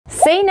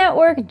SEI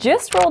Network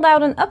just rolled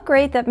out an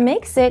upgrade that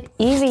makes it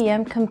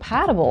EVM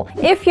compatible.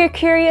 If you're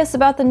curious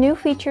about the new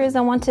features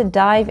and want to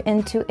dive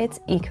into its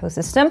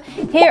ecosystem,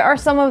 here are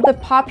some of the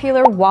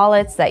popular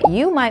wallets that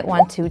you might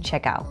want to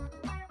check out.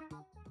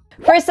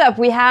 First up,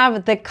 we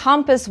have the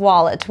Keplr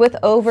Wallet with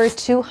over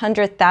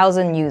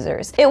 200,000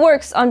 users. It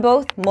works on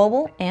both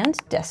mobile and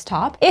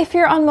desktop. If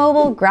you're on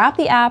mobile, grab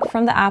the app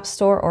from the App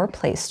Store or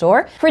Play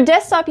Store. For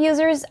desktop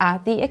users,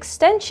 add the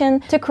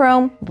extension to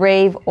Chrome,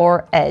 Brave,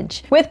 or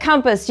Edge. With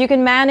Keplr, you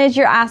can manage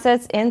your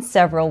assets in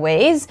several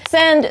ways: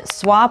 send,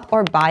 swap,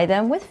 or buy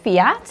them with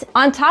fiat.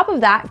 On top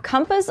of that,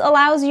 Keplr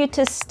allows you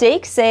to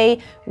stake SEI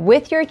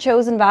with your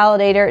chosen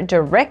validator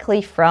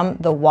directly from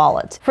the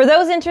wallet. For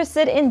those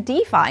interested in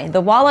DeFi,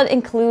 the wallet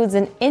includes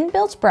an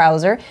inbuilt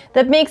browser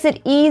that makes it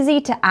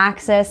easy to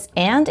access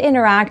and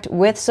interact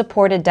with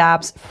supported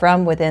dApps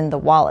from within the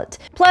wallet.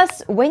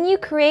 Plus, when you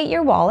create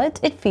your wallet,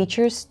 it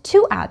features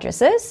two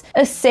addresses: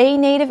 a SEI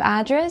native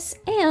address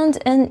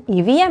and an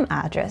EVM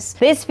address.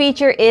 This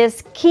feature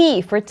is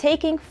key for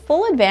taking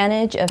full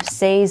advantage of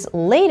SEI's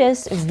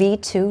latest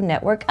V2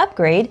 network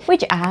upgrade,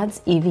 which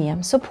adds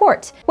EVM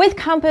support. With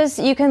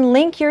Keplr, you can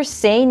link your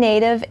SEI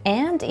native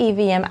and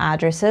EVM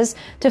addresses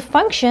to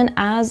function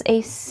as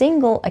a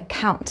single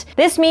account.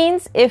 This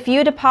means if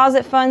you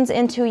deposit funds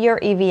into your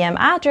EVM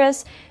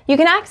address, you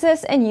can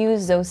access and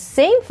use those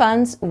same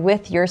funds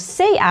with your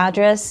SEI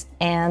address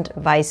and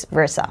vice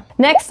versa.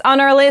 Next on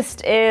our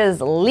list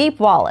is Leap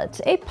Wallet,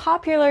 a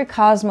popular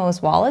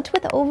Cosmos wallet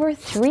with over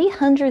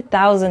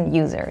 300,000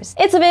 users.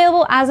 It's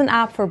available as an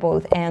app for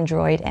both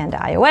Android and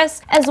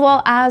iOS, as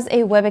well as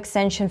a web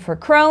extension for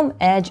Chrome,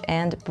 Edge,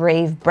 and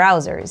Brave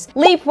browsers.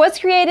 Leap was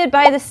created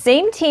by the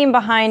same team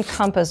behind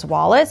Keplr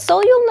Wallet,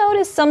 so you'll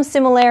notice some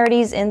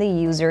similarities in the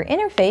user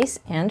interface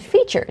and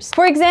features.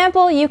 For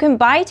example, you can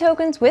buy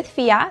tokens with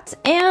fiat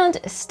and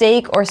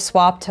stake or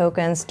swap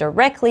tokens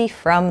directly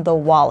from the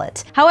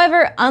wallet.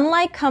 However,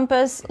 unlike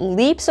Keplr,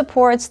 Leap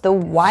supports the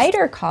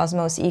wider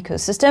Cosmos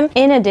ecosystem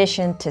in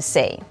addition to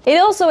SEI. It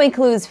also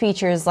includes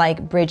features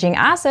like bridging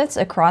assets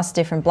across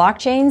different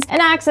blockchains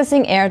and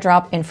accessing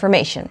airdrop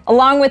information.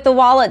 Along with the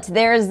wallet,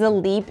 there's the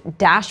Leap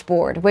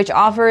dashboard, which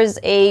offers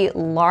a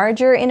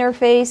larger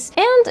interface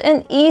and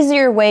an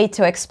easier way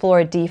to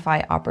explore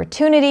DeFi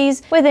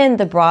opportunities within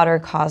the broader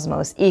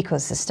Cosmos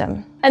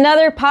ecosystem.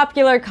 Another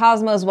popular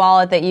Cosmos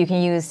wallet that you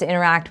can use to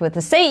interact with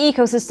the SEI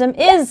ecosystem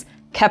is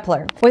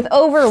Keplr. With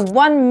over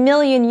 1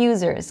 million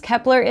users,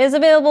 Keplr is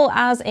available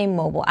as a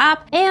mobile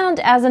app and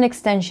as an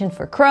extension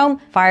for Chrome,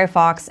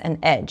 Firefox, and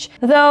Edge.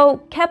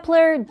 Though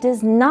Keplr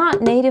does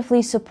not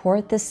natively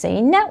support the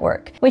SEI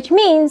network, which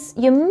means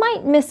you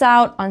might miss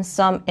out on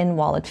some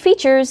in-wallet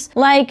features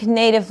like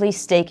natively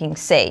staking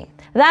SEI.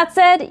 That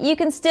said, you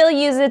can still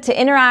use it to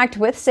interact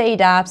with SEI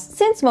dApps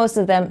since most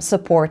of them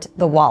support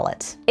the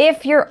wallet.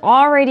 If you're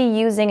already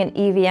using an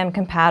EVM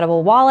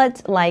compatible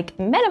wallet like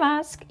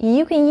Metamask,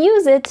 you can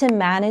use it to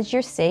manage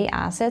your SEI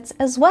assets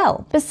as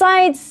well.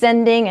 Besides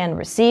sending and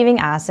receiving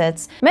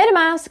assets,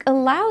 Metamask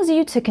allows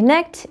you to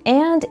connect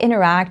and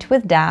interact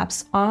with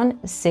dApps on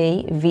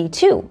SEI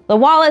V2. The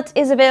wallet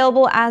is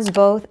available as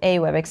both a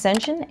web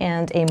extension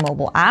and a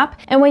mobile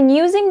app, and when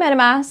using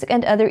Metamask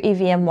and other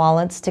EVM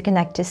wallets to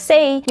connect to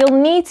SEI,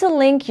 you'll need to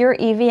link your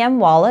EVM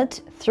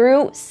wallet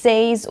through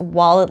SEI's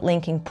wallet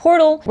linking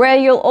portal, where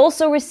you'll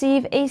also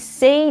receive a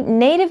SEI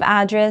native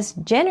address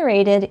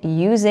generated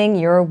using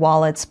your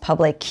wallet's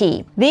public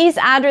key. These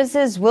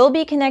addresses will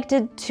be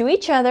connected to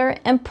each other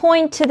and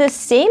point to the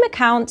same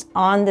account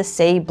on the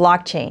SEI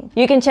blockchain.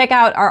 You can check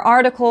out our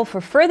article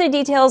for further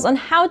details on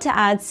how to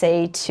add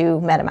SEI to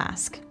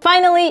MetaMask.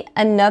 Finally,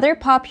 another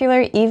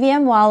popular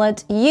EVM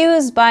wallet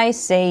used by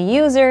SEI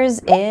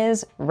users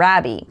is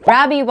Rabby.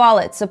 Rabby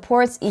Wallet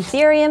supports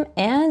Ethereum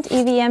and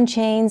EVM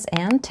chains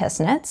and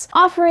testnets,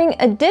 offering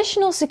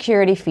additional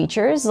security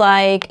features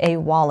like a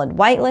wallet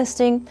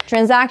whitelisting,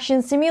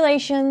 transaction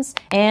simulations,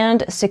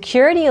 and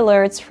security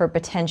alerts for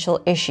potential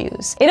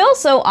issues. It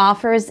also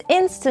offers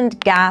instant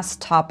gas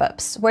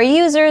top-ups, where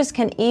users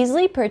can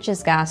easily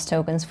purchase gas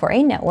tokens for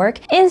a network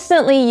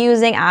instantly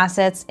using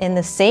assets in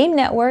the same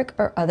network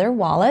or other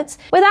wallets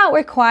without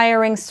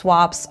requiring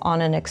swaps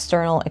on an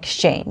external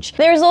exchange.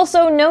 There's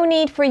also no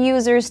need for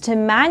users to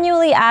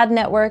manually add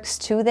networks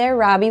to their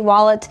Rabby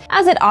wallet,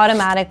 as it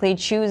automatically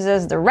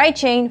chooses the right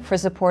chain for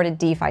supported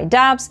DeFi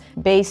dApps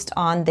based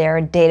on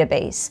their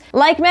database.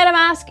 Like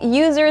MetaMask,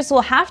 users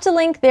will have to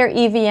link their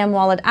EVM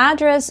wallet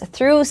address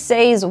through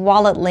SEI's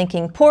wallet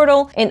linking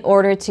portal in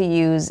order to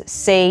use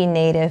SEI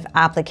native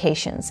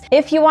applications.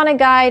 If you want a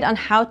guide on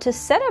how to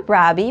set up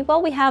Rabby,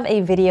 well, we have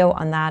a video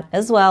on that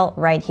as well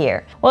right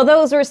here. Well,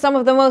 those were some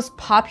of the most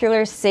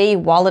popular SEI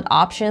wallet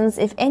options.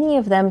 If any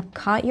of them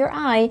caught your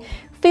eye,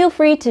 feel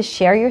free to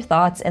share your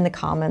thoughts in the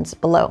comments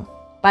below.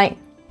 Bye.